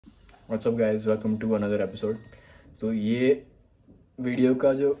WhatsApp guys, welcome to another episode. तो ये video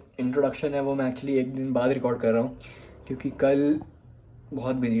का जो इंट्रोडक्शन है वो मैं एक्चुअली एक दिन बाद रिकॉर्ड कर रहा हूँ क्योंकि कल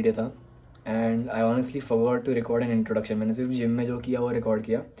बहुत बिजी डे था and I honestly forgot to record an introduction. मैंने सिर्फ जिम में जो किया वो रिकॉर्ड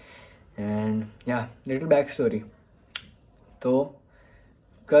किया एंड या लिटिल बैक स्टोरी। तो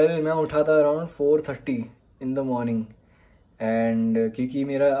कल मैं उठा था around 4:30 in the morning and क्योंकि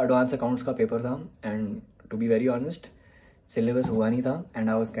मेरा एडवांस अकाउंट्स का पेपर था and to be very honest syllabus हुआ नहीं था and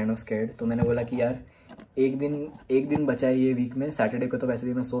I was kind of scared. तो मैंने बोला कि यार एक दिन बचा है ये वीक में, सैटरडे को तो वैसे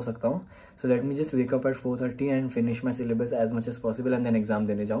भी मैं सो सकता हूँ, so let me just wake up at 4:30 and finish my syllabus as much as possible and then exam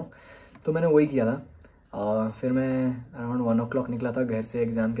देने जाऊँ। तो मैंने वही किया था। फिर मैं अराउंड 1 o'clock निकला था घर से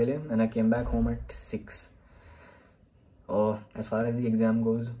एग्ज़ाम के लिए and I came back home at 6। और as far as the exam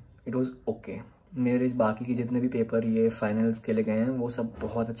goes it was okay. मेरे बाकी के जितने भी पेपर ये फाइनल्स के लिए गए हैं वो सब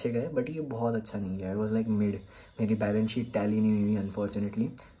बहुत अच्छे गए, बट ये बहुत अच्छा नहीं गया। It was like mid. मेरी बैलेंस शीट टैली नहीं हुई अनफॉर्चुनेटली,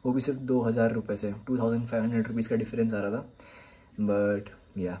 वो भी सिर्फ 2,000 रुपये से 2,500 रुपीज़ का डिफरेंस आ रहा था। बट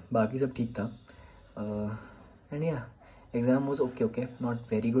या बाकी सब ठीक था एंड या exam was okay not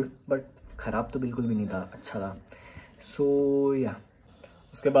very good, but ख़राब तो बिल्कुल भी नहीं था, अच्छा था। सो या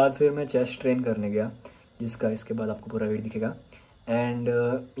उसके बाद फिर मैं चेस्ट ट्रेन करने गया, जिसका इसके बाद आपको पूरा वीडियो दिखेगा एंड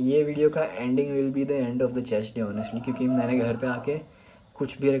ये वीडियो का ending will be the end of the chest day honestly, क्योंकि मैंने घर पे आके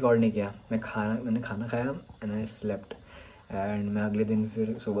कुछ भी रिकॉर्ड नहीं किया। मैंने खाना खाया एंड आई स्लेप्ट एंड मैं अगले दिन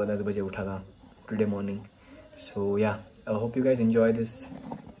फिर सुबह 10 बजे उठा था टुडे मॉर्निंग। सो या I hope you guys enjoy this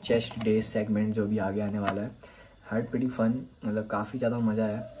chest day segment जो भी आगे आने वाला है। हैड प्रीटी फन, मतलब काफ़ी ज़्यादा मज़ा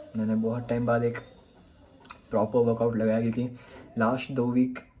आया। मैंने बहुत टाइम बाद एक प्रॉपर वर्कआउट लगाया क्योंकि last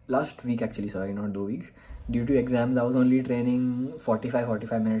week actually, sorry not 2 week, due to exams I was only training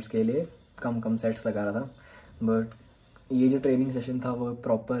 45 minutes के लिए, कम सेट्स लगा रहा था। बट ये जो ट्रेनिंग सेशन था वो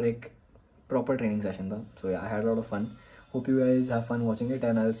प्रॉपर ट्रेनिंग सेशन था। सो I had lot of fun. Hope you guys have fun watching it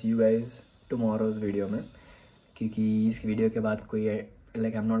and I will see you guys tomorrow's video में, क्योंकि इस वीडियो के बाद कोई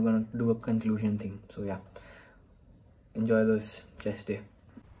like I am not gonna do a conclusion thing. सो या enjoy this chest day.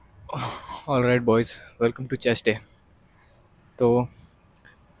 Alright boys, welcome to chest day. तो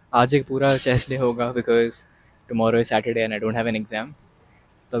आज एक पूरा चेस्ट डे होगा because tomorrow is Saturday and I don't have an exam.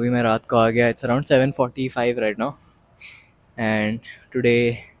 तो अभी मैं रात को आ गया, it's around 7:45 right now and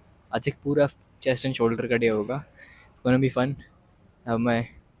today आज एक पूरा चेस्ट एंड शोल्डर का डे होगा। It's gonna be fun. Have my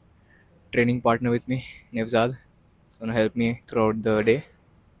training partner with me, नेवजाद, gonna help me through out the day.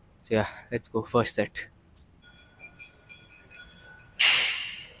 सो या let's go, first set.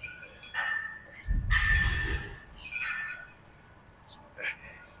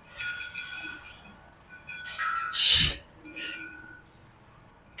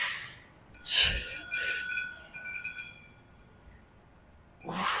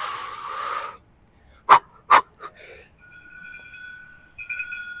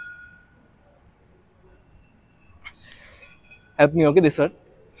 Help me, okay, this one.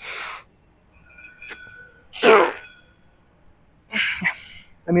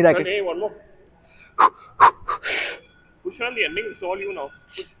 Let me rack it. Hey, one more. Push on the ending. It's all you now.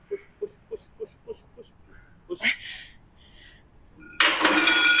 Push.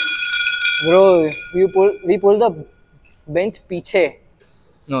 Bro, we pull the bench पीछे.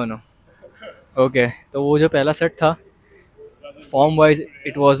 No. Okay, तो वो जो पहला set था, form wise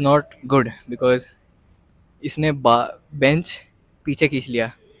it was not good because इसने bench पीछे खींच लिया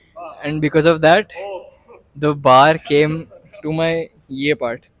and because of that the bar came to my ये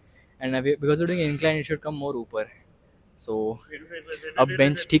part and because of doing incline it should come मोर ऊपर। सो अब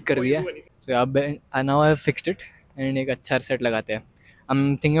बेंच ठीक कर दिया, सो अब now I have fixed it and एक अच्छा सेट लगाते हैं। I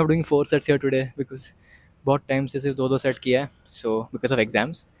am thinking of doing 4 sets here today because बहुत टाइम से सिर्फ 2 सेट किया है, सो बिकॉज ऑफ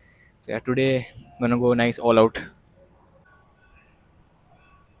एग्जाम्स। सो यार today gonna go nice all out.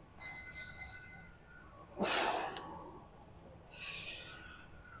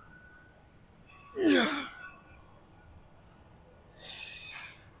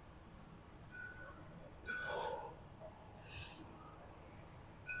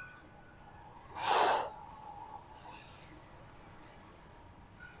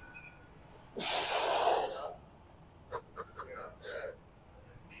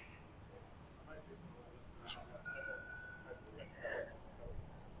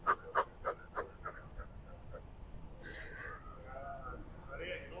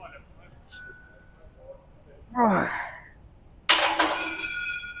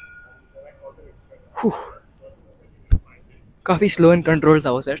 काफ़ी स्लो एंड कंट्रोल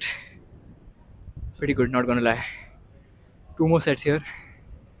था वो set, pretty good, not gonna lie. 2 more sets here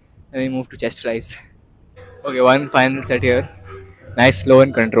and we move to chest flies. Okay, one final set here, nice, slow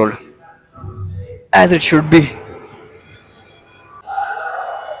and controlled as it should be.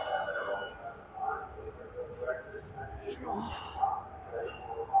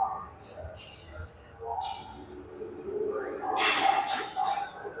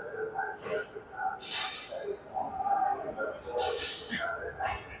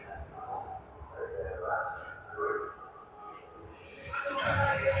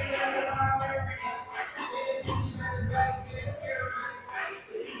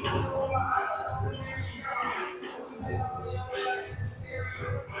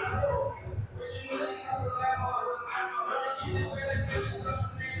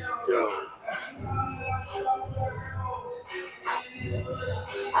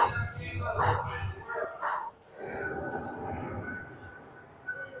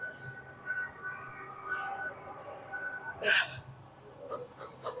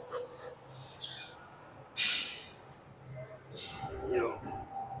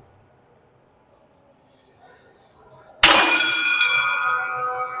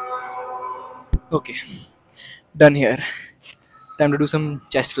 Okay, done here. Time to do some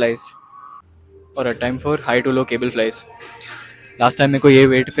chest flies. Alright, time for high to low cable flies. Last time मेरे को ये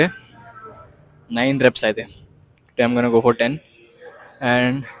weight पे 9 reps आए थे. Today I'm gonna go for 10.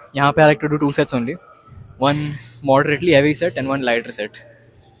 And यहाँ पे I like to do 2 sets only. One moderately heavy set and one lighter set.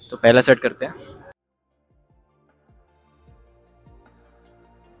 तो पहला set करते हैं.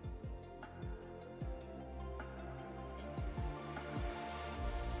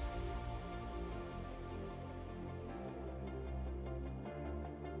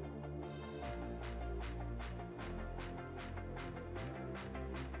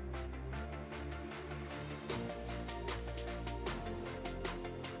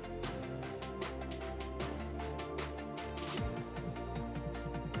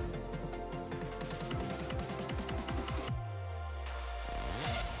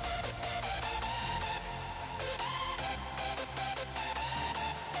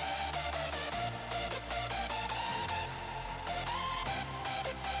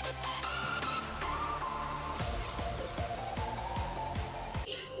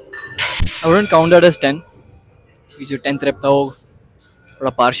 I wouldn't count that as 10. ये जो 10th rep था वो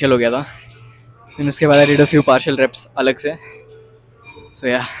थोड़ा partial हो गया था. फिर उसके बाद I did a few partial reps अलग से. So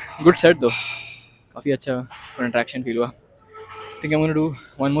yeah, good set though. काफ़ी अच्छा contraction feel हुआ. I think I'm gonna do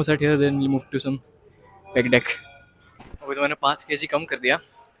one more set here, then we'll move to some pec deck. अभी तो मैंने 5 kg कम कर दिया.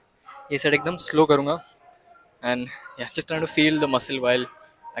 ये set एकदम slow करूँगा. And yeah, just trying to feel the muscle while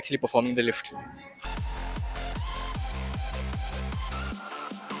actually performing the lift.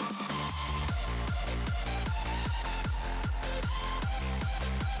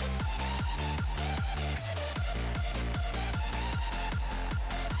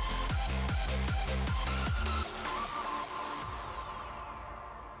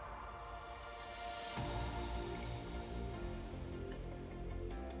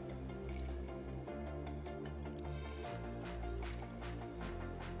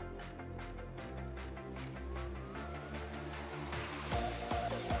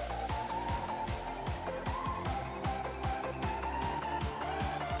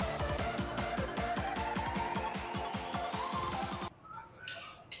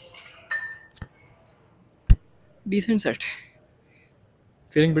 Decent set.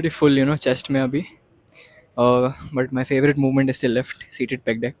 Feeling pretty full, you know, chest में अभी. But my favorite movement is still left, seated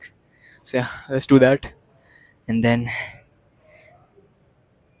pec deck. So yeah, let's do that. And then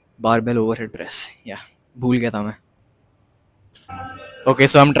barbell overhead press. Yeah, भूल गया था मैं. Okay,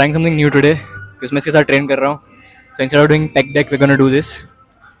 so I'm trying something new today. because मैं इसके साथ train कर रहा हूँ. So instead of doing pec deck, we're gonna do this.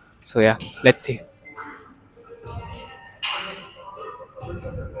 So yeah, let's see.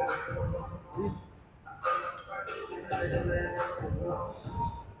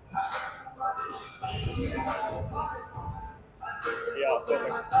 Yeah,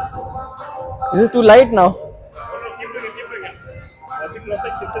 perfect. This is too light now. No, no, keep doing it, keep doing it. Once you close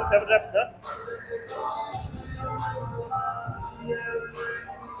like 6 and 7 reps, huh?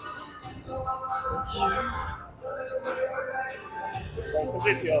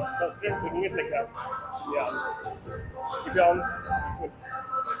 Concentrate here. Concentrate doing it like that. Yeah. Keep your arms. Good.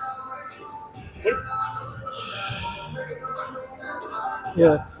 Good.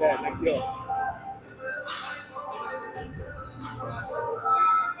 Yeah. Yeah, like here.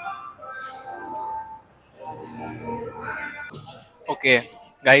 Okay,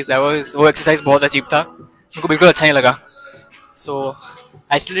 guys, that was वो exercise बहुत अजीब था. मुझको बिल्कुल अच्छा नहीं लगा. So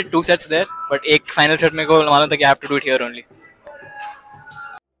I still did 2 sets there, but एक final set मेरे को मालूम था कि I have to do it here only.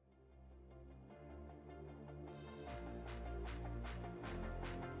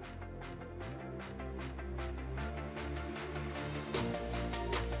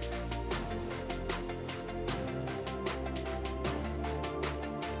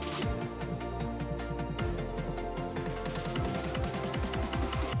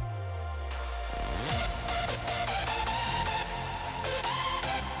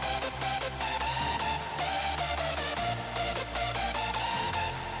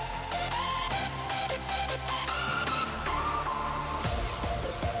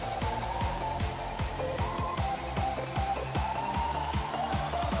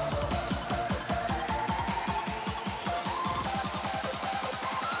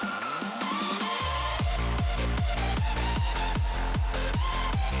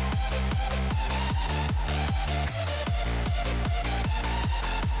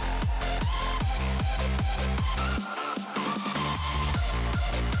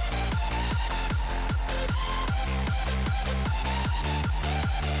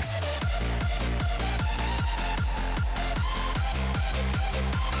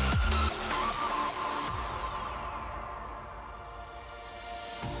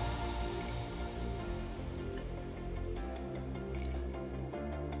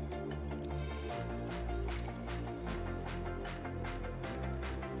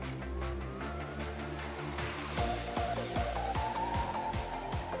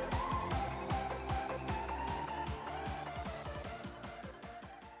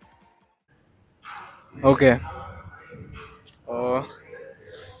 Okay,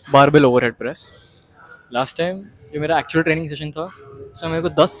 barbell overhead press. Last time जो मेरा एक्चुअल ट्रेनिंग सेशन था उसमें मेरे को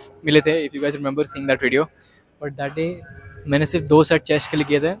 10 मिले थे, if you guys remember seeing that video. But that day मैंने सिर्फ 2 सेट चेस्ट के लिए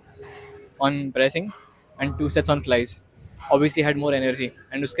किए थे on pressing and 2 sets on flies. Obviously had more energy.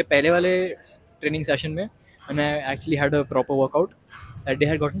 And उसके पहले वाले ट्रेनिंग सेशन में मैंने actually had a proper workout. That day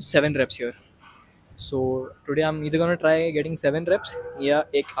had gotten 7 reps here. So today I am either gonna try getting 7 reps या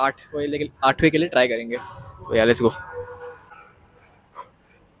एक 8वें के लिए try करेंगे. तो या let's go.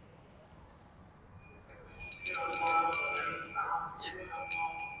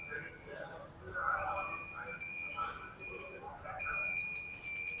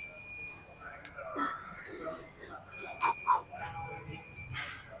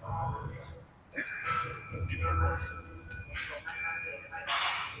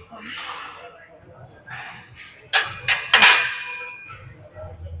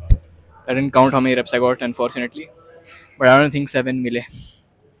 I didn't count how many reps I got, unfortunately, but I don't think 7 मिले.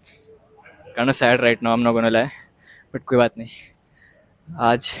 Kind of sad right now, I'm not gonna lie, but कोई बात नहीं.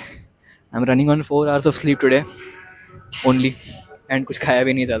 आज I'm running on 4 hours of sleep today only, and कुछ खाया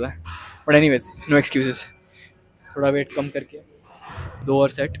भी नहीं ज़्यादा. But anyways, no excuses. थोड़ा वेट कम करके 2 और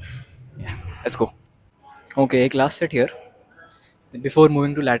set. Yeah, let's go. Okay, एक last set here before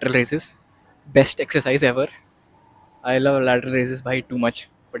moving to lateral raises. Best exercise ever. I love lateral raises भाई too much.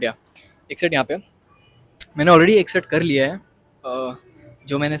 But yeah, एक सेट यहाँ पे मैंने ऑलरेडी एक सेट कर लिया है.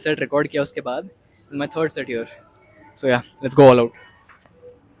 जो मैंने सेट रिकॉर्ड किया उसके बाद माय थर्ड सेट हियर. सो या let's go all out.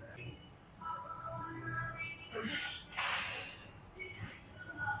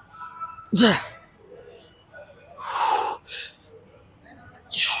 Yeah.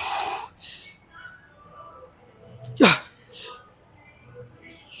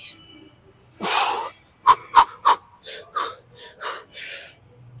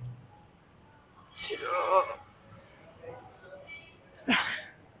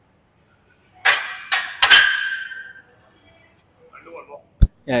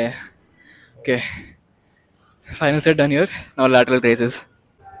 Okay. Final set done here. Now lateral raises.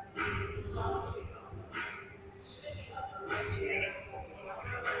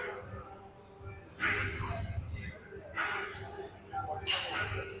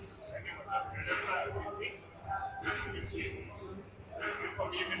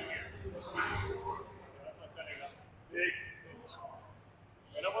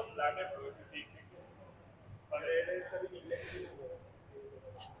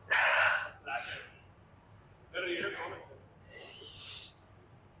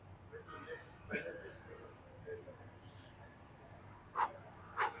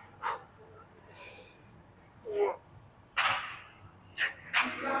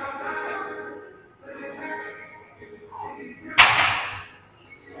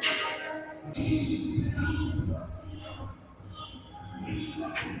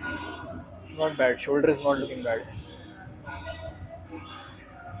 Not bad. Shoulder is not looking bad.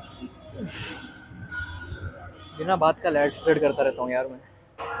 बिना बात का लैट स्प्रेड करता रहता हूँ यार मैं.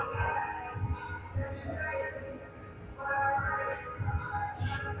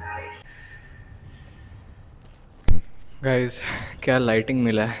 Guys, क्या लाइटिंग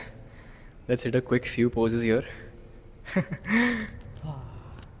मिला है. Let's hit a quick few poses here.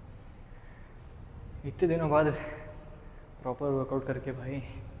 इतने दिनों बाद प्रॉपर वर्कआउट करके भाई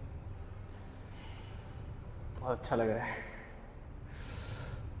बहुत अच्छा लग रहा है.